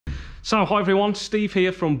So hi everyone, Steve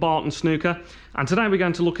here from Barton Snooker, and today we're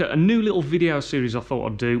going to look at a new little video series I thought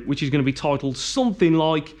I'd do, which is going to be titled something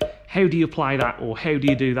like how do you play that, or how do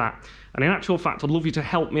you do that. And in actual fact, I'd love you to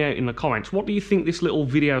help me out in the comments. What do you think this little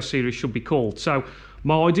video series should be called? So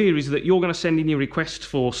my idea is that you're going to send in your requests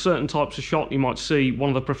for certain types of shot. You might see one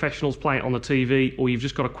of the professionals play it on the TV, or you've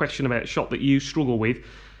just got a question about a shot that you struggle with.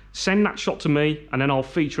 Send that shot to me and then I'll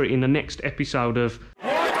feature it in the next episode of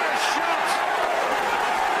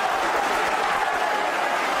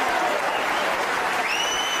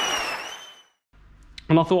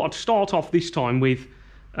And I thought I'd start off this time with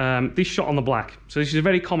this shot on the black. So this is a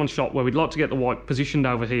very common shot where we'd like to get the white positioned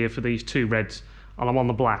over here for these two reds, and I'm on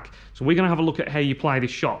the black. So we're going to have a look at how you play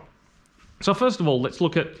this shot. So first of all, let's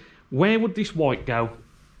look at where would this white go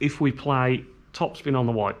if we play top spin on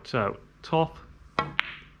the white. So top,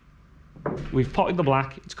 we've potted the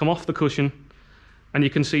black, it's come off the cushion, and you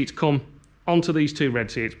can see it's come onto these two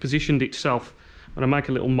reds here. It's positioned itself, and I make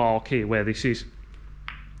a little mark here where this is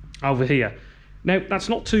over here. Now, that's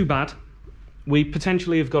not too bad. We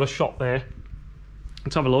potentially have got a shot there.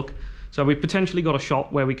 Let's have a look. So we've potentially got a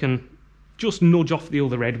shot where we can just nudge off the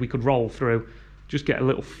other red. We could roll through, just get a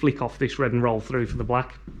little flick off this red and roll through for the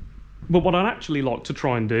black. But what I'd actually like to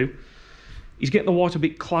try and do is get the white a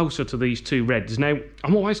bit closer to these two reds. Now,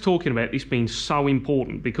 I'm always talking about this being so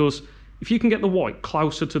important, because if you can get the white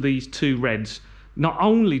closer to these two reds, not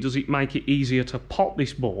only does it make it easier to pot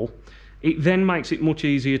this ball, it then makes it much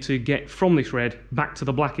easier to get from this red back to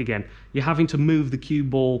the black again. You're having to move the cue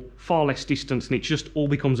ball far less distance, and it just all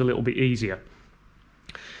becomes a little bit easier.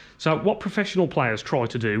 So what professional players try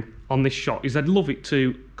to do on this shot is they'd love it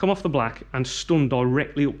to come off the black and stun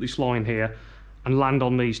directly up this line here and land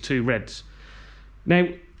on these two reds. Now,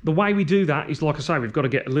 the way we do that is, like I say, we've got to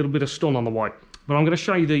get a little bit of stun on the white. But I'm going to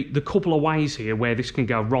show you the couple of ways here where this can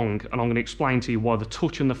go wrong, and I'm going to explain to you why the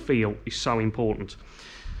touch and the feel is so important.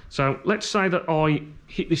 So let's say that I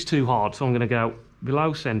hit this too hard, so I'm going to go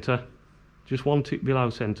below centre, just one tick below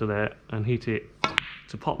centre there, and hit it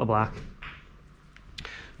to pot the black.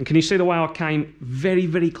 And can you see the way I came very,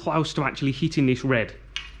 very close to actually hitting this red?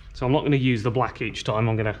 So I'm not going to use the black each time,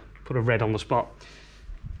 I'm going to put a red on the spot.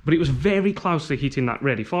 But it was very close to hitting that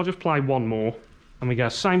red. If I just play one more, and we go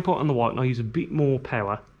same pot on the white, and I use a bit more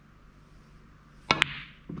power.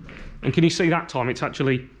 And can you see that time it's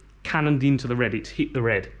actually cannoned into the red, it's hit the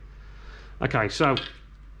red. Okay, so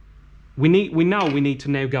we know we need to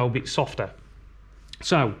now go a bit softer.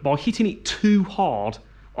 So by hitting it too hard,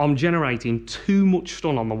 I'm generating too much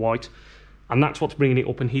stun on the white, and that's what's bringing it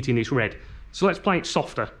up and hitting this red. So let's play it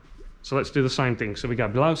softer. So let's do the same thing. So we go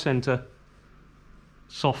below centre,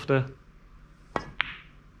 softer.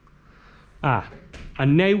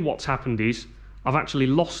 And now what's happened is I've actually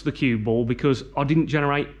lost the cue ball because I didn't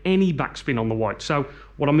generate any backspin on the white. So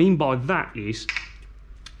what I mean by that is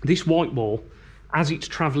this white ball, as it's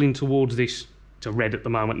travelling towards this, it's a red at the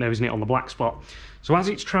moment now, isn't it, on the black spot. So as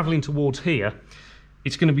it's travelling towards here,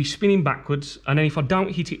 it's going to be spinning backwards, and then if I don't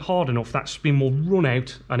hit it hard enough, that spin will run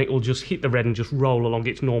out and it will just hit the red and just roll along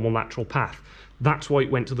its normal natural path. That's why it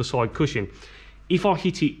went to the side cushion. If I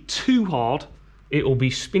hit it too hard, it will be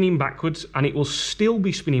spinning backwards, and it will still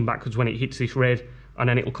be spinning backwards when it hits this red, and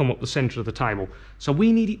then it will come up the centre of the table. So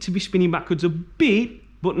we need it to be spinning backwards a bit,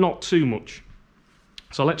 but not too much.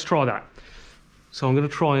 So let's try that. So I'm going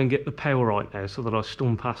to try and get the power right now so that I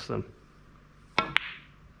stun past them.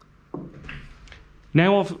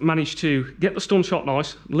 Now I've managed to get the stun shot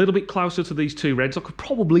nice, a little bit closer to these two reds. I could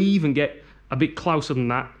probably even get a bit closer than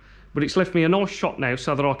that, but it's left me a nice shot now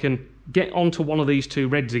so that I can get onto one of these two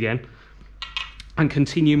reds again and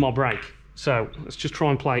continue my break. So let's just try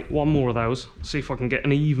and play one more of those, see if I can get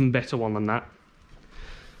an even better one than that.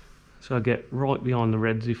 So I get right behind the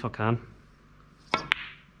reds if I can.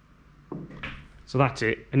 So that's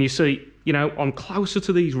it. And you see, you know, I'm closer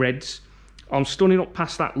to these reds. I'm stunning up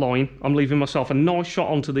past that line. I'm leaving myself a nice shot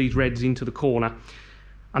onto these reds into the corner.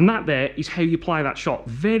 And that there is how you play that shot.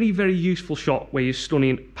 Very, very useful shot where you're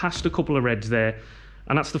stunning past a couple of reds there.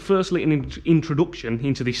 And that's the first little introduction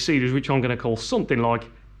into this series, which I'm going to call something like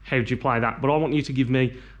how do you play that. But I want you to give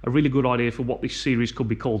me a really good idea for what this series could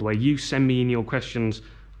be called, where you send me in your questions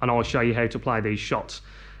and I'll show you how to play these shots.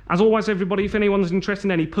 As always, everybody, if anyone's interested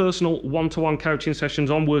in any personal one-to-one coaching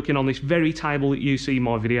sessions, I'm working on this very table that you see in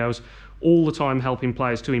my videos all the time, helping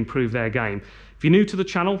players to improve their game. If you're new to the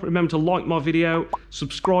channel, remember to like my video,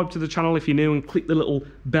 subscribe to the channel if you're new, and click the little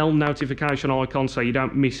bell notification icon so you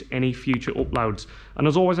don't miss any future uploads. And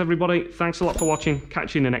as always, everybody, thanks a lot for watching.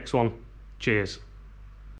 Catch you in the next one. Cheers.